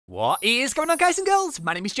What is going on, guys and girls?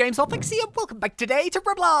 My name is James, ThnxCya, and welcome back today to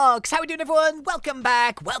Roblox. How are we doing, everyone? Welcome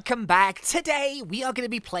back, welcome back. Today, we are going to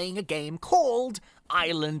be playing a game called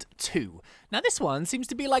Island 2. Now, this one seems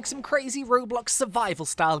to be like some crazy Roblox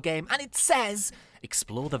survival-style game, and it says,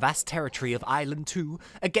 explore the vast territory of Island 2,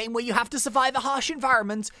 a game where you have to survive a harsh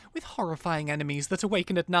environment with horrifying enemies that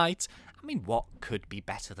awaken at night. I mean, what could be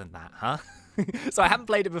better than that, huh? So I haven't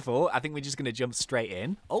played it before. I think we're just going to jump straight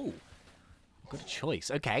in. Oh. Good choice.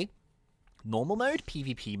 Okay. Normal mode,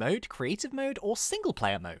 PvP mode, creative mode, or single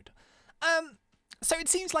player mode. So it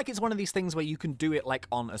seems like it's one of these things where you can do it like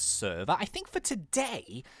on a server. I think for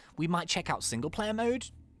today, we might check out single player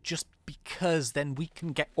mode just because then we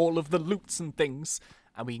can get all of the loots and things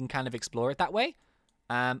and we can kind of explore it that way.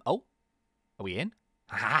 Oh, are we in?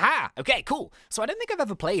 Ha ha! Okay, cool. So I don't think I've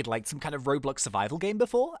ever played like some kind of Roblox survival game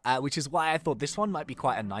before, which is why I thought this one might be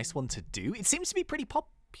quite a nice one to do. It seems to be pretty popular.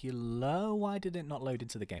 Why did it not load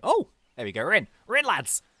into the game? Oh, there we go. We're in. We're in,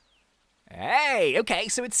 lads. Hey, okay.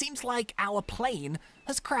 So it seems like our plane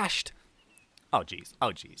has crashed. Oh, jeez.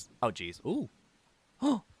 Oh, jeez. Oh, jeez. Ooh.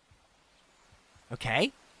 Oh.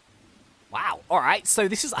 Okay. Wow. All right. So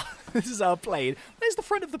this is this is our plane. Where's the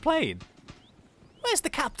front of the plane? Where's the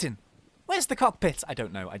captain? Where's the cockpit? I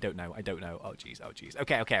don't know. I don't know. I don't know. Oh, jeez. Oh, jeez.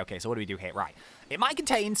 Okay, okay, okay. So what do we do here? Right. It might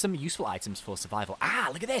contain some useful items for survival.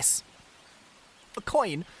 Ah, look at this. A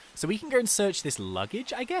coin. So we can go and search this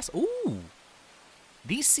luggage, I guess. Ooh.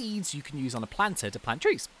 These seeds you can use on a planter to plant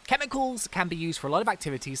trees. Chemicals can be used for a lot of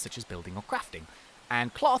activities such as building or crafting.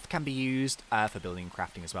 And cloth can be used for building and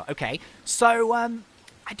crafting as well. Okay, so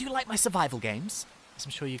I do like my survival games. As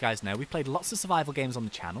I'm sure you guys know, we've played lots of survival games on the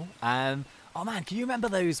channel. Oh man, can you remember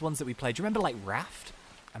those ones that we played? Do you remember like Raft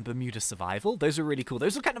and Bermuda Survival? Those are really cool.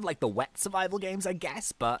 Those are kind of like the wet survival games, I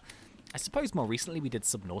guess. But I suppose more recently we did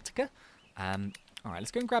Subnautica. All right, let's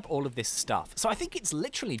go and grab all of this stuff. So I think it's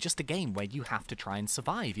literally just a game where you have to try and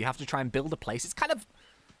survive. You have to try and build a place. It's kind of,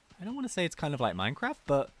 I don't want to say it's kind of like Minecraft,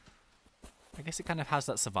 but I guess it kind of has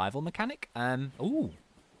that survival mechanic. Ooh.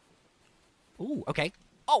 Ooh, okay.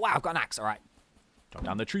 Oh, wow, I've got an axe. All right. Chop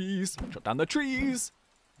down the trees. Chop down the trees.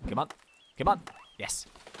 Come on. Come on. Yes.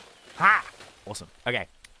 Ha! Awesome. Okay.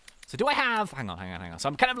 So do I have... Hang on. So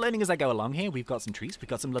I'm kind of learning as I go along here. We've got some trees. We've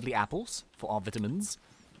got some lovely apples for our vitamins.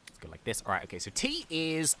 Go like this. All right, okay, so T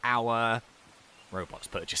is our Roblox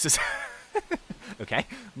purchases. Okay,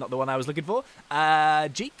 not the one I was looking for.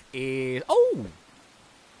 G is... Oh!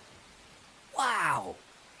 Wow!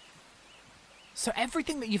 So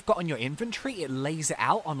everything that you've got on your inventory, it lays it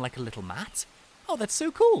out on like a little mat. Oh, that's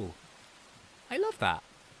so cool. I love that.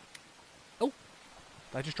 Oh,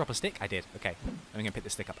 did I just drop a stick? I did. Okay, I'm going to pick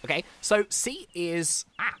this stick up. Okay, so C is...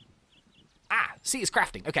 C is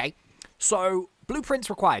crafting. Okay, so... Blueprints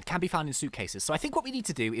required can be found in suitcases. So I think what we need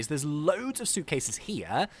to do is there's loads of suitcases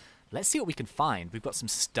here. Let's see what we can find. We've got some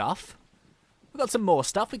stuff. We've got some more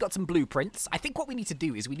stuff. We've got some blueprints. I think what we need to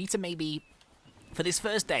do is we need to maybe, for this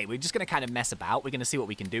first day, we're just going to kind of mess about. We're going to see what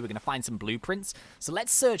we can do. We're going to find some blueprints. So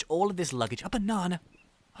let's search all of this luggage. A banana.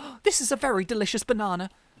 This is a very delicious banana.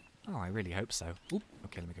 Oh, I really hope so. Ooh,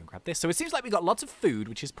 okay, let me go and grab this. So it seems like we got lots of food,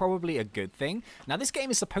 which is probably a good thing. Now, this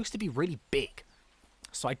game is supposed to be really big.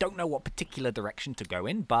 So I don't know what particular direction to go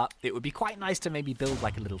in, but it would be quite nice to maybe build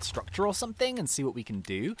like a little structure or something and see what we can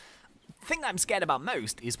do. The thing that I'm scared about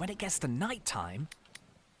most is when it gets to nighttime,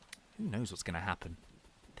 who knows what's going to happen?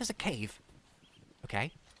 There's a cave.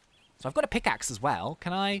 Okay. So I've got a pickaxe as well.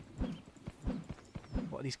 Can I...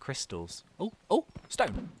 What are these crystals? Oh,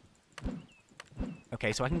 stone.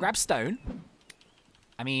 Okay, so I can grab stone.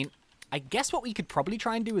 I mean... I guess what we could probably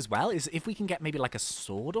try and do as well is if we can get maybe like a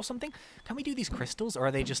sword or something. Can we do these crystals or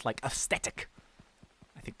are they just like aesthetic?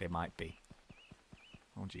 I think they might be.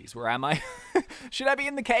 Oh, geez. Where am I? Should I be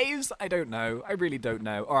in the caves? I don't know. I really don't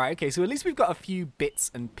know. All right. Okay. So at least we've got a few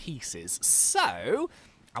bits and pieces. So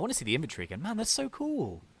I want to see the inventory again. Man, that's so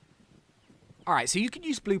cool. All right. So you can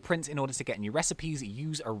use blueprints in order to get new recipes.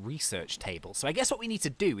 Use a research table. So I guess what we need to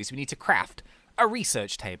do is we need to craft a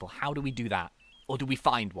research table. How do we do that? Or do we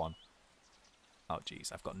find one? Oh,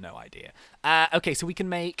 geez, I've got no idea. Okay, so we can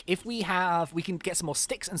make, if we have, we can get some more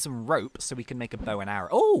sticks and some rope so we can make a bow and arrow.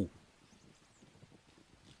 Oh!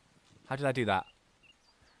 How did I do that?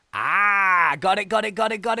 Ah, got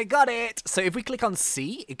it. So if we click on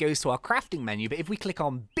C, it goes to our crafting menu, but if we click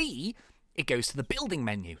on B, it goes to the building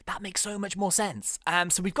menu. That makes so much more sense.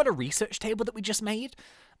 So we've got a research table that we just made.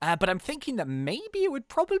 But I'm thinking that maybe it would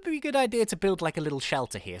probably be a good idea to build like a little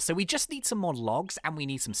shelter here. So we just need some more logs and we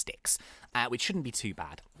need some sticks, which shouldn't be too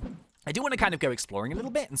bad. I do want to kind of go exploring a little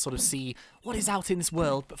bit and sort of see what is out in this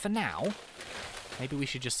world. But for now, maybe we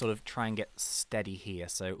should just sort of try and get steady here.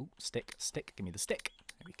 So, ooh, stick, give me the stick.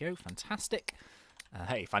 There we go. Fantastic.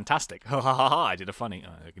 Hey, fantastic. Ha ha ha ha. I did a funny.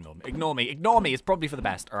 Ignore me. Ignore me. Ignore me. It's probably for the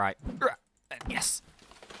best. All right. Yes.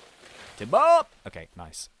 Timber. Okay,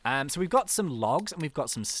 nice. So we've got some logs and we've got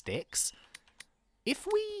some sticks. If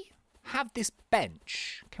we have this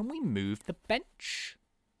bench, can we move the bench?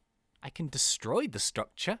 I can destroy the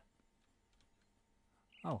structure.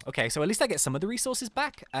 Oh, okay. So at least I get some of the resources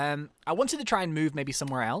back. I wanted to try and move maybe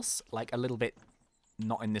somewhere else, like a little bit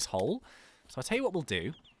not in this hole. So I'll tell you what we'll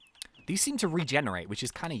do. These seem to regenerate, which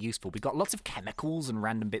is kind of useful. We've got lots of chemicals and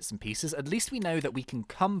random bits and pieces. At least we know that we can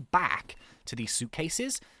come back to these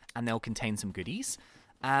suitcases and they'll contain some goodies.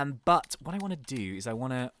 But what I want to do is I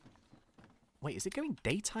want to... Wait, is it going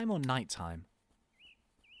daytime or nighttime?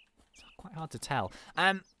 It's quite hard to tell. All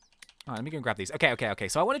right, let me go and grab these. Okay.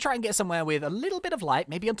 So I want to try and get somewhere with a little bit of light,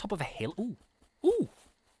 maybe on top of a hill. Ooh.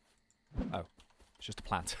 Oh, it's just a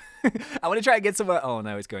plant. I want to try and get somewhere... Oh,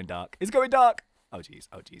 no, it's going dark. It's going dark. Oh, jeez.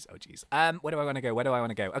 Where do I want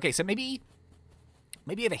to go? Okay, so maybe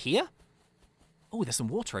over here? Oh, there's some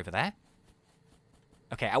water over there.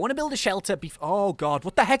 Okay, I want to build a shelter. Oh, God.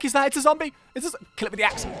 What the heck is that? It's a zombie. Kill it with the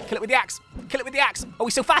axe. Oh,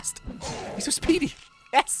 he's so fast. He's so speedy.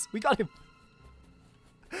 Yes, we got him.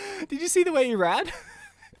 Did you see the way he ran?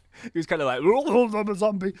 He was kind of like, oh, I'm a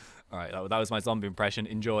zombie. All right, that was my zombie impression.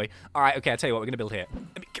 Enjoy. All right, okay, I'll tell you what, we're going to build here.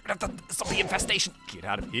 Let me get rid of the zombie infestation. Get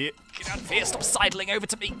out of here. Stop sidling over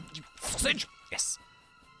to me, you sausage. Yes.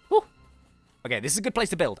 Woo. Okay, this is a good place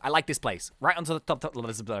to build. I like this place. Right onto the top of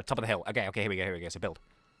the hill. Okay, here we go. So build.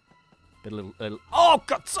 Build a little... Oh,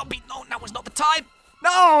 God, zombie. No, now was not the time.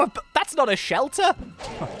 No, that's not a shelter.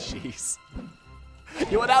 Oh, jeez.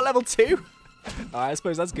 You are now level 2? All right, I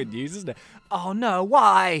suppose that's good news, isn't it? Oh, no,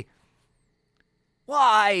 why?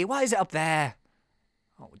 Why is it up there?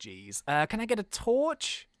 Oh, jeez. Can I get a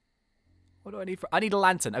torch? What do I need for... I need a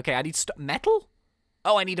lantern. Okay, I need metal?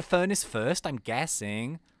 Oh, I need a furnace first, I'm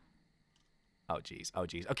guessing. Oh, jeez.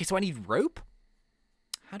 Okay, so I need rope?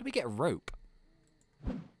 How do we get rope?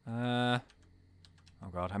 Oh,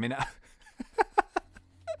 God. I mean...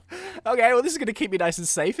 Okay, well, this is going to keep me nice and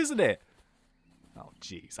safe, isn't it? Oh,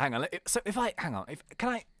 jeez. Hang on. So if I... Hang on. Can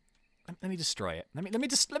I... Let me destroy it. Let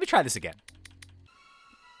me try this again.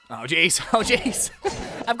 Oh, jeez.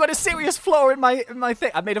 I've got a serious flaw in my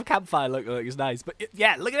thing. I made a campfire look it's nice. But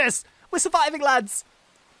yeah, look at this. We're surviving, lads.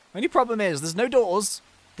 Only problem is there's no doors.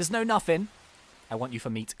 There's no nothing. I want you for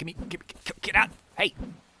meat. Get out. Hey.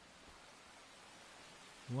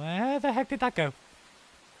 Where the heck did that go?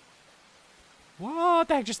 What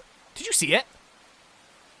the heck just... Did you see it?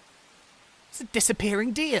 It's a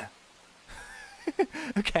disappearing deer.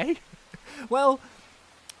 Okay. Well,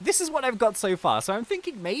 this is what I've got so far. So I'm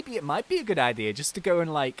thinking maybe it might be a good idea just to go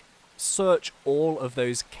and, like, search all of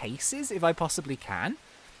those cases if I possibly can.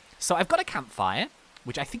 So I've got a campfire,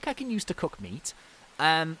 which I think I can use to cook meat.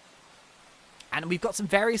 And we've got some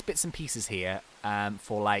various bits and pieces here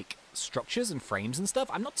for, like, structures and frames and stuff.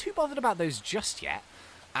 I'm not too bothered about those just yet.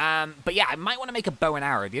 But yeah, I might want to make a bow and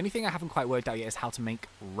arrow. The only thing I haven't quite worked out yet is how to make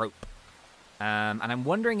rope. And I'm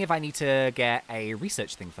wondering if I need to get a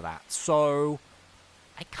research thing for that. So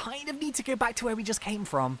I kind of need to go back to where we just came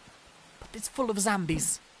from. But it's full of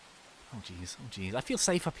zombies. Oh, jeez. I feel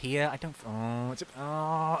safe up here. I don't... Oh,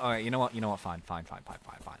 all right, you know what? Fine.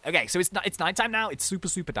 Okay, so it's nighttime now. It's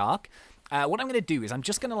super dark. What I'm going to do is I'm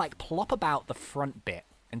just going to, like, plop about the front bit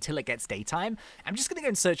until it gets daytime. I'm just going to go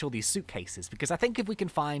and search all these suitcases, because I think if we can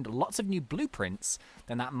find lots of new blueprints,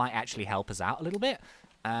 then that might actually help us out a little bit.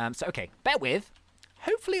 So, okay, bear with.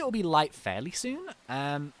 Hopefully it will be light fairly soon.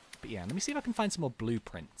 But yeah, let me see if I can find some more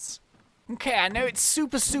blueprints. Okay, I know it's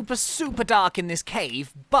super dark in this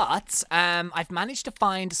cave, but I've managed to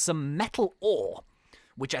find some metal ore,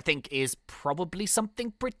 which I think is probably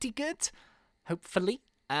something pretty good, hopefully.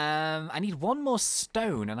 I need one more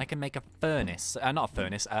stone and I can make a furnace. Not a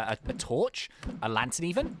furnace, a torch, a lantern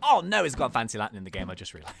even. Oh no, it's got a fancy lantern in the game, I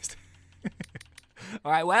just realized.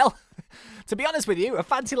 Alright, well, to be honest with you, a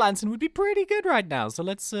fancy lantern would be pretty good right now. So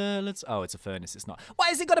let's, oh, it's a furnace, it's not. Why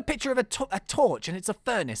has it got a picture of a torch and it's a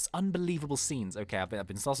furnace? Unbelievable scenes. Okay, I've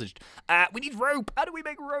been sausaged. We need rope. How do we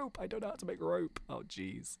make rope? I don't know how to make rope. Oh,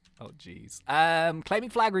 jeez. Claiming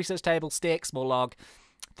flag, research table, stick, small log,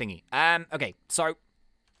 thingy. Okay, so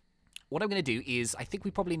what I'm going to do is I think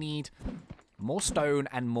we probably need more stone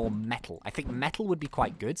and more metal. I think metal would be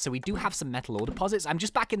quite good. So we do have some metal ore deposits. I'm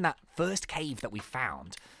just back in that first cave that we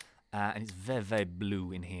found. And it's very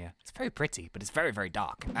blue in here. It's very pretty, but it's very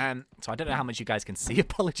dark. So I don't know how much you guys can see.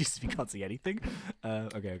 Apologies if you can't see anything.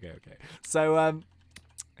 Okay. So,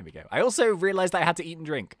 There we go. I also realized I had to eat and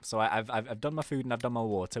drink. So I've done my food and I've done my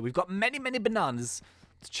water. We've got many, many bananas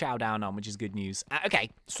to chow down on, which is good news. Okay,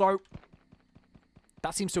 so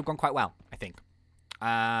that seems to have gone quite well, I think.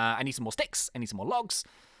 I need some more sticks. I need some more logs.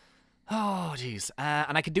 Oh, jeez.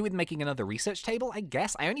 And I could do with making another research table, I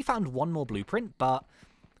guess. I only found one more blueprint, but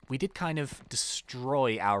we did kind of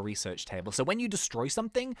destroy our research table. So when you destroy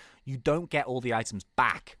something, you don't get all the items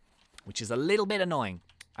back, which is a little bit annoying.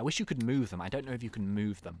 I wish you could move them. I don't know if you can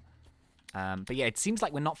move them. But yeah, it seems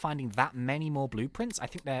like we're not finding that many more blueprints. I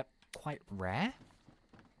think they're quite rare.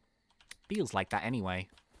 Feels like that anyway.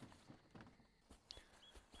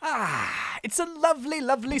 Ah, it's a lovely,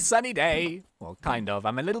 lovely sunny day. Well, kind of.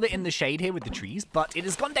 I'm a little bit in the shade here with the trees, but it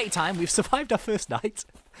has gone daytime. We've survived our first night.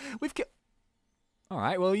 We've all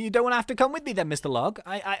right, well, you don't want to have to come with me then, Mr. Log.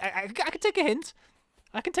 I can take a hint.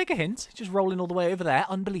 I can take a hint. Just rolling all the way over there.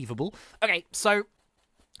 Unbelievable. Okay, so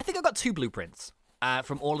I think I got 2 blueprints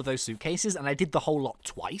from all of those suitcases, and I did the whole lot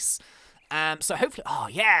twice. So hopefully... Oh,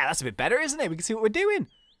 yeah, that's a bit better, isn't it? We can see what we're doing.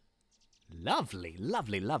 Lovely,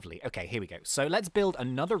 lovely, lovely. Okay, here we go. So let's build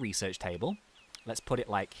another research table. Let's put it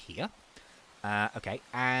like here. Okay,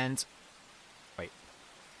 and... Wait.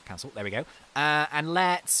 Cancel. There we go. And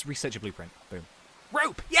let's research a blueprint. Boom.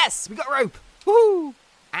 Rope! Yes! We got rope! Woohoo!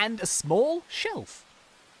 And a small shelf.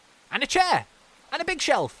 And a chair. And a big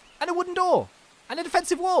shelf. And a wooden door. And a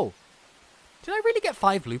defensive wall. Did I really get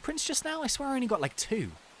 5 blueprints just now? I swear I only got like 2.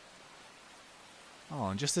 Oh,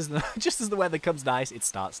 and just as the weather comes nice, it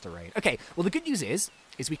starts to rain. Okay, well the good news is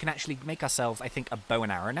we can actually make ourselves, I think, a bow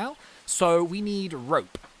and arrow now. So we need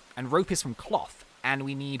rope. And rope is from cloth. And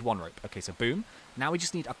we need 1 rope. Okay, so boom. Now we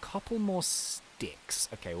just need a couple more sticks.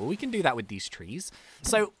 Okay, well we can do that with these trees.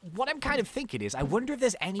 So what I'm kind of thinking is, I wonder if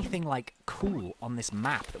there's anything like cool on this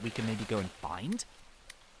map that we can maybe go and find.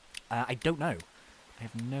 I don't know. I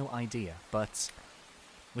have no idea. But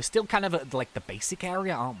we're still kind of at like the basic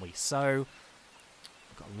area, aren't we? So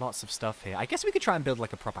we've got lots of stuff here. I guess we could try and build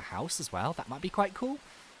like a proper house as well. That might be quite cool.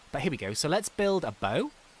 But here we go. So let's build a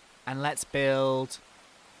bow. And let's build...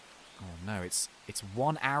 Oh no, it's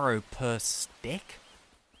 1 arrow per stick.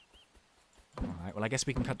 Alright, well I guess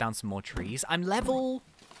we can cut down some more trees. I'm level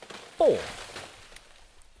 4. And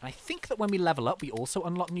I think that when we level up, we also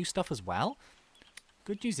unlock new stuff as well.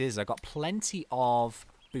 Good news is I got plenty of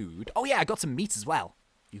food. Oh yeah, I got some meat as well.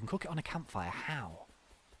 You can cook it on a campfire. How?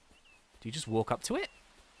 Do you just walk up to it?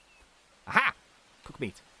 Aha! Cook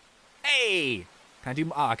meat. Hey! Can I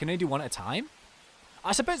do... Oh, I can only do 1 at a time?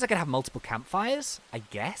 I suppose I could have multiple campfires, I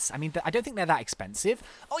guess. I mean, I don't think they're that expensive.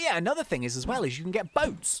 Oh yeah, another thing is as well is you can get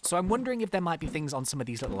boats. So I'm wondering if there might be things on some of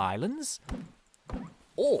these little islands.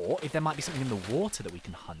 Or if there might be something in the water that we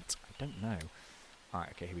can hunt. I don't know. Alright,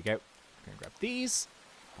 okay, here we go. I'm going to grab these.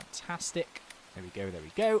 Fantastic. There we go, there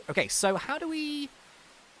we go. Okay, so how do we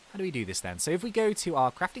do this then? So if we go to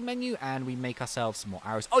our crafting menu and we make ourselves some more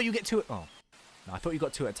arrows. Oh, you get 2 at... Oh, no, I thought you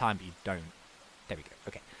got 2 at a time, but you don't. There we go.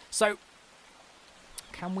 Okay, so...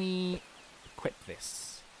 Can we equip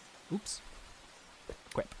this? Oops.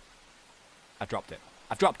 Equip. I dropped it.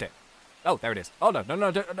 I've dropped it. Oh, there it is. Oh, no, no,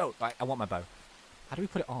 no, no. I want my bow. How do we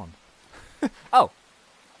put it on? Oh.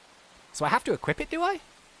 So I have to equip it, do I?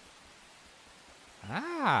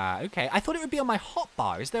 Ah, okay. I thought it would be on my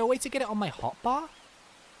hotbar. Is there a way to get it on my hotbar?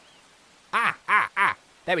 Ah.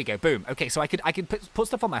 There we go. Boom. Okay, so I could put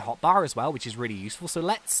stuff on my hotbar as well, which is really useful. So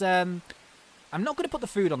let's... I'm not going to put the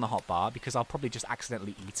food on the hotbar because I'll probably just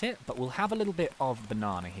accidentally eat it. But we'll have a little bit of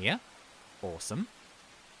banana here. Awesome.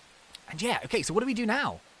 And yeah, okay, so what do we do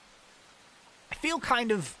now? I feel kind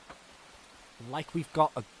of like we've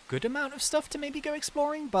got a good amount of stuff to maybe go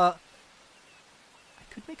exploring, but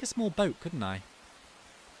I could make a small boat, couldn't I?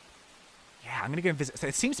 Yeah, I'm going to go and visit. So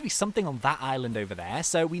there seems to be something on that island over there.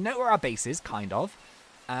 So we know where our base is, kind of.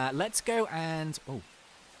 Let's go and... Oh.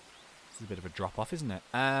 A bit of a drop off, isn't it?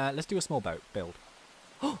 Let's do a small boat build.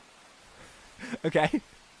 Okay.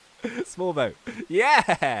 Small boat.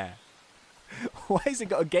 Yeah! Why has it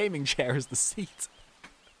got a gaming chair as the seat?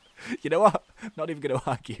 You know what? I'm not even going to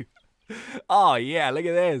argue. Oh, yeah, look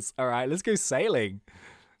at this. All right, let's go sailing.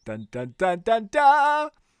 Dun, dun, dun, dun,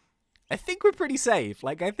 dun. I think we're pretty safe.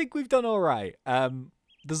 Like, I think we've done all right.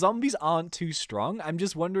 The zombies aren't too strong. I'm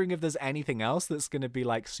just wondering if there's anything else that's going to be,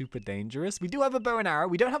 like, super dangerous. We do have a bow and arrow.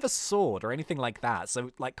 We don't have a sword or anything like that.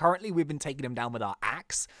 So, like, currently we've been taking them down with our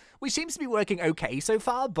axe, which seems to be working okay so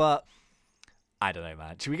far, but I don't know,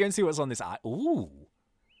 man. Should we go and see what's on this? Ooh.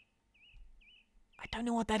 I don't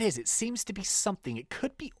know what that is. It seems to be something. It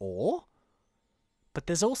could be ore, but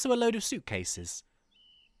there's also a load of suitcases.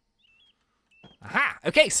 Aha!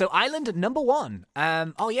 Okay, so island number 1.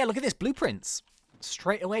 Oh, yeah, look at this. Blueprints.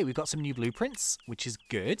 straight away, we've got some new blueprints, which is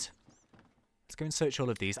good. Let's go and search all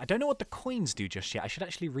of these. I don't know what the coins do just yet. I should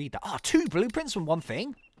actually read that. Oh, 2 blueprints from one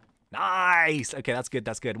thing. Nice. Okay, that's good.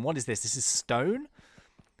 That's good. And what is this? This is stone.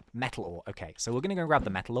 Metal ore. Okay, so we're going to go and grab the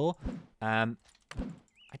metal ore.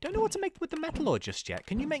 I don't know what to make with the metal ore just yet.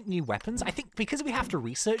 Can you make new weapons? I think because we have to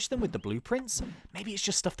research them with the blueprints, maybe it's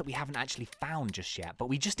just stuff that we haven't actually found just yet. But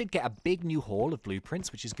we just did get a big new haul of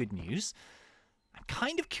blueprints, which is good news. I'm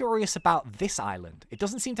kind of curious about this island. It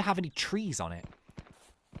doesn't seem to have any trees on it.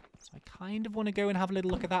 So I kind of want to go and have a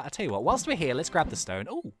little look at that. I'll tell you what, whilst we're here, let's grab the stone.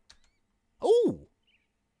 Oh. Oh.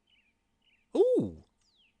 Ooh.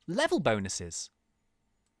 Level bonuses.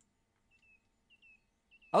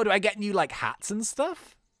 Oh, do I get new, like, hats and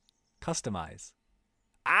stuff? Customize.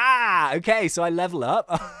 Ah, okay, so I level up.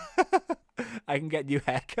 I can get new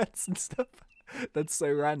haircuts and stuff. That's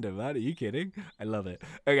so random, man. Are you kidding? I love it.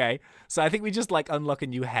 Okay, so I think we just, like, unlock a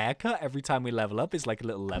new haircut every time we level up. It's like a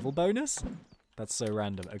little level bonus. That's so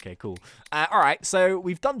random. Okay, cool. All right, so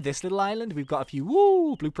we've done this little island. We've got a few,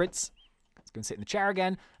 blueprints. Let's go and sit in the chair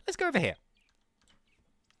again. Let's go over here.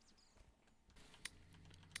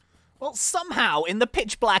 Well, somehow, in the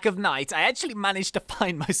pitch black of night, I actually managed to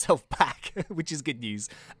find myself back, which is good news.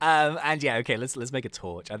 And yeah, okay, let's make a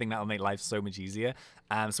torch. I think that'll make life so much easier.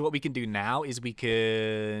 So what we can do now is we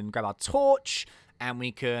can grab our torch, and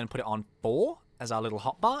we can put it on 4 as our little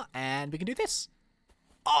hotbar, and we can do this.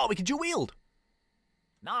 Oh, we can dual wield.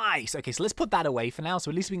 Nice. Okay, so let's put that away for now, so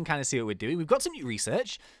at least we can kind of see what we're doing. We've got some new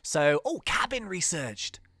research. So, oh, cabin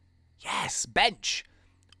researched. Yes, bench.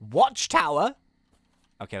 Watchtower.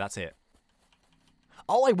 Okay, that's it.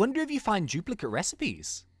 Oh, I wonder if you find duplicate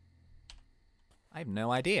recipes. I have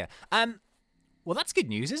no idea. Well, that's good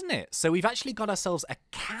news, isn't it? So we've actually got ourselves a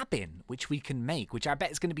cabin, which we can make, which I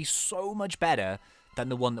bet is going to be so much better than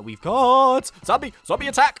the one that we've got. Zombie! Zombie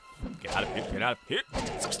attack! Get out of here! Get out of here!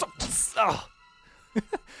 Stop! Oh.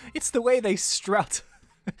 It's the way they strut.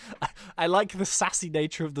 I like the sassy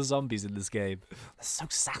nature of the zombies in this game. They're so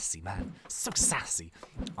sassy, man. So sassy.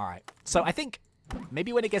 All right. So I think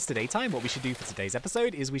maybe when it gets to daytime, what we should do for today's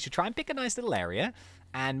episode is we should try and pick a nice little area,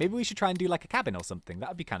 and maybe we should try and do like a cabin or something. That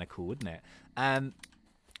would be kind of cool, wouldn't it?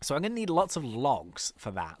 So I'm going to need lots of logs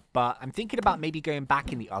for that, but I'm thinking about maybe going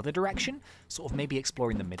back in the other direction, sort of maybe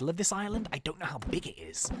exploring the middle of this island. I don't know how big it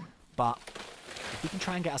is, but if we can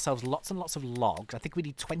try and get ourselves lots and lots of logs, I think we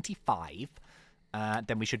need 25,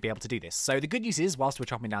 then we should be able to do this. So the good news is, whilst we're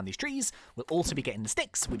chopping down these trees, we'll also be getting the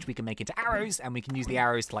sticks, which we can make into arrows, and we can use the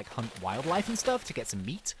arrows to like hunt wildlife and stuff to get some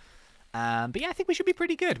meat. But yeah, I think we should be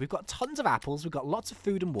pretty good. We've got tons of apples, we've got lots of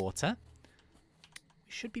food and water.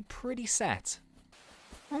 We should be pretty set.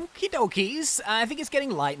 Okie dokies. I think it's getting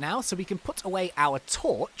light now, so we can put away our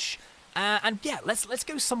torch. And yeah, let's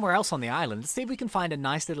go somewhere else on the island. Let's see if we can find a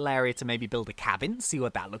nice little area to maybe build a cabin, see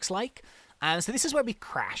what that looks like. So this is where we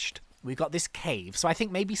crashed. We've got this cave, so I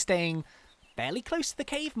think maybe staying fairly close to the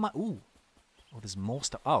cave might... Ooh. Oh, there's more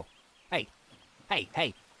stuff. Oh. Hey. Hey,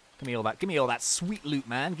 hey. Give me all that sweet loot,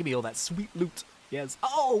 man. Give me all that sweet loot. Yes.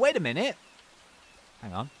 Oh, wait a minute.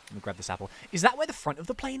 Hang on. Let me grab this apple. Is that where the front of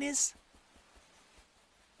the plane is?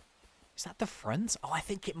 Is that the front? Oh, I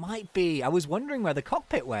think it might be. I was wondering where the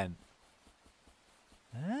cockpit went.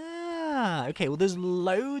 Ah, okay. Well, there's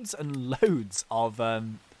loads and loads of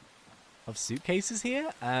suitcases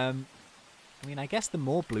here. I mean, I guess the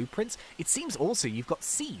more blueprints. It seems also you've got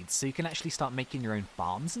seeds, so you can actually start making your own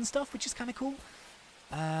farms and stuff, which is kind of cool.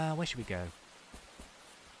 Where should we go?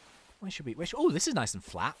 Oh, this is nice and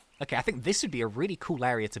flat. Okay, I think this would be a really cool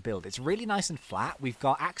area to build. It's really nice and flat. We've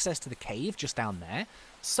got access to the cave just down there.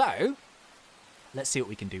 So, let's see what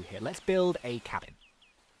we can do here. Let's build a cabin.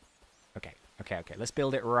 Okay. Let's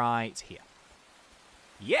build it right here.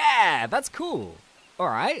 Yeah, that's cool. All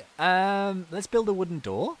right. Let's build a wooden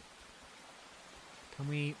door. Can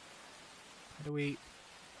we... How do we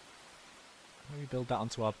build that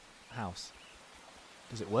onto our house?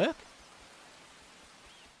 Does it work?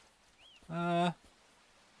 I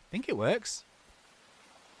think it works.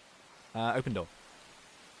 Open door.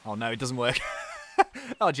 Oh, no, it doesn't work.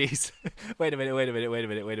 Oh, jeez. Wait a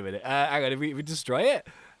minute. Hang on, if we destroy it?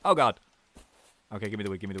 Oh, God. Okay, give me the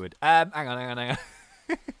wood. Hang on.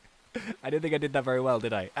 I don't think I did that very well,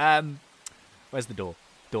 did I? Where's the door?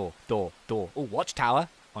 Door. Oh, watchtower.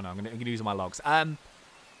 Oh, no, I'm gonna use all my logs.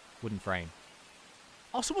 Wooden frame.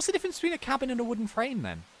 Oh, so what's the difference between a cabin and a wooden frame,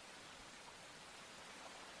 then?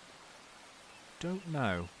 Don't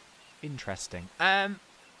know. Interesting. Have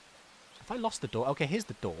I lost the door? Okay, here's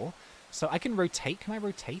the door. So I can rotate. Can I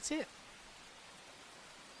rotate it?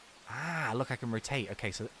 Ah, look, I can rotate.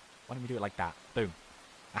 Okay, so why don't we do it like that? Boom.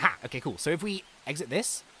 Aha, okay, cool. So if we exit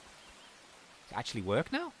this, actually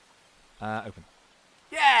work now? Open.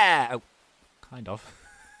 Yeah! Oh, kind of.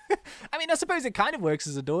 I mean, I suppose it kind of works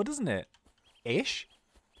as a door, doesn't it? Ish.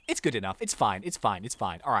 It's good enough. It's fine. It's fine. It's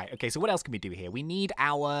fine. All right. Okay, so what else can we do here? We need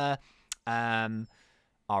our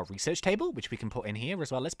research table, which we can put in here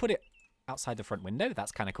as well. Let's put it outside the front window.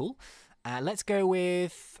 That's kind of cool. Let's go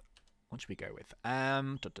with... What should we go with?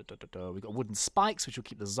 We've got wooden spikes, which will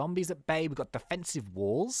keep the zombies at bay. We've got defensive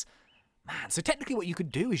walls. Man, so technically what you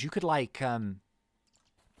could do is you could, like...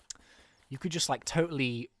 you could just, like,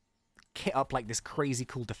 totally kit up, like, this crazy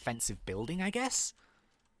cool defensive building, I guess.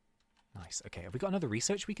 Nice. Okay, have we got another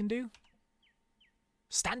research we can do?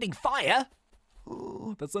 Standing fire?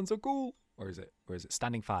 Oh, that sounds so cool. Or is it? Or is it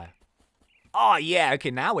standing fire? Oh, yeah.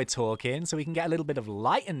 Okay, now we're talking. So we can get a little bit of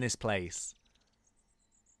light in this place.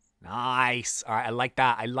 Nice. All right, I like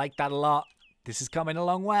that. I like that a lot. This is coming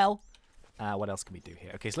along well. What else can we do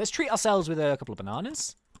here? Okay, so let's treat ourselves with a couple of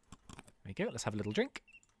bananas. There we go. Let's have a little drink.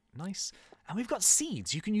 Nice. And we've got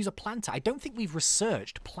seeds. You can use a planter. I don't think we've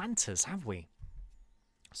researched planters, have we?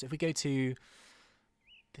 So if we go to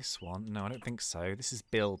this one, no, I don't think so. This is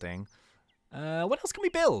building. What else can we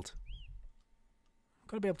build?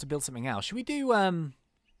 Got to be able to build something else. Should we do a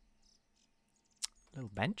little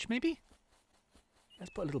bench, maybe? Let's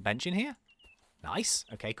put a little bench in here. Nice.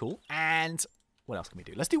 Okay, cool. And what else can we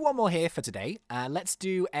do? Let's do one more here for today. Let's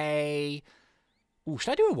do a... Ooh,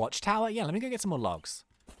 should I do a watchtower? Yeah, let me go get some more logs.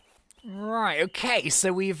 Right, okay,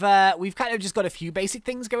 so we've kind of just got a few basic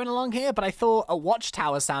things going along here, but I thought a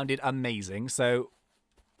watchtower sounded amazing, so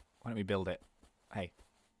why don't we build it? Hey,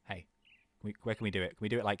 where can we do it? Can we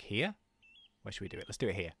do it, like, here? Where should we do it? Let's do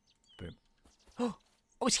it here. Boom. Oh,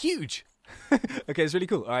 it's huge! Okay, it's really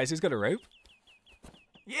cool. Alright, so it's got a rope.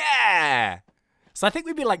 Yeah! So I think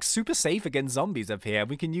we'd be, like, super safe against zombies up here.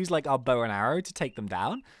 We can use, like, our bow and arrow to take them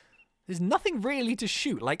down. There's nothing really to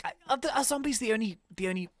shoot. Like, are zombies the only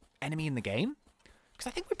enemy in the game? Because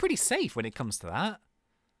I think we're pretty safe when it comes to that.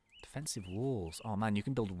 Defensive walls. Oh man, you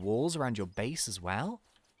can build walls around your base as well.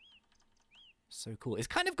 So cool. It's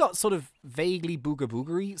kind of got sort of vaguely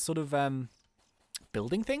booger-boogery sort of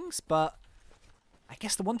building things, but I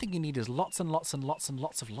guess the one thing you need is lots and lots and lots and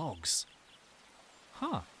lots of logs.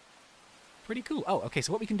 Huh. Pretty cool. Oh, okay,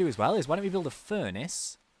 so what we can do as well is why don't we build a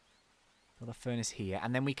furnace? Build a furnace here,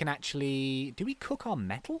 and then we can actually... Do we cook our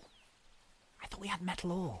metal? I thought we had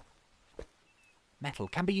metal ore. Metal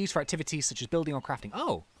can be used for activities such as building or crafting.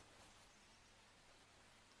 Oh.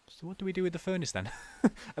 So what do we do with the furnace then?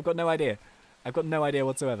 I've got no idea. I've got no idea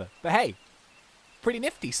whatsoever. But hey, pretty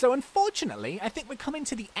nifty. So unfortunately, I think we're coming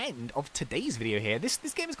to the end of today's video here. This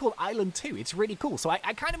game is called Island 2. It's really cool. So I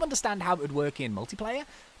kind of understand how it would work in multiplayer.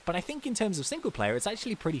 But I think in terms of single player, it's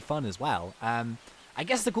actually pretty fun as well. I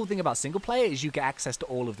guess the cool thing about single player is you get access to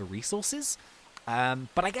all of the resources.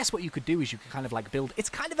 But I guess what you could do is you could kind of like build... It's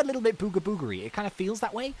kind of a little bit booger-boogery. It kind of feels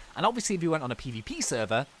that way. And obviously if you went on a PvP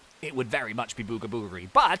server, it would very much be booger-boogery.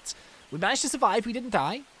 But we managed to survive. We didn't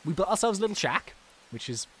die. We built ourselves a little shack, which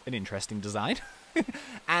is an interesting design.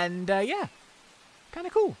 And yeah, kind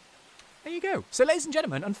of cool. There you go. So ladies and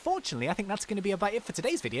gentlemen, unfortunately, I think that's going to be about it for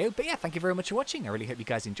today's video. But yeah, thank you very much for watching. I really hope you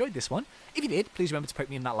guys enjoyed this one. If you did, please remember to poke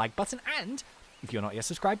me in that like button. And if you're not yet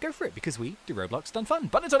subscribed, go for it, because we do Roblox done fun.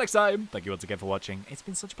 But until next time, thank you once again for watching. It's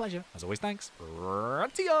been such a pleasure. As always, thanks.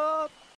 See ya!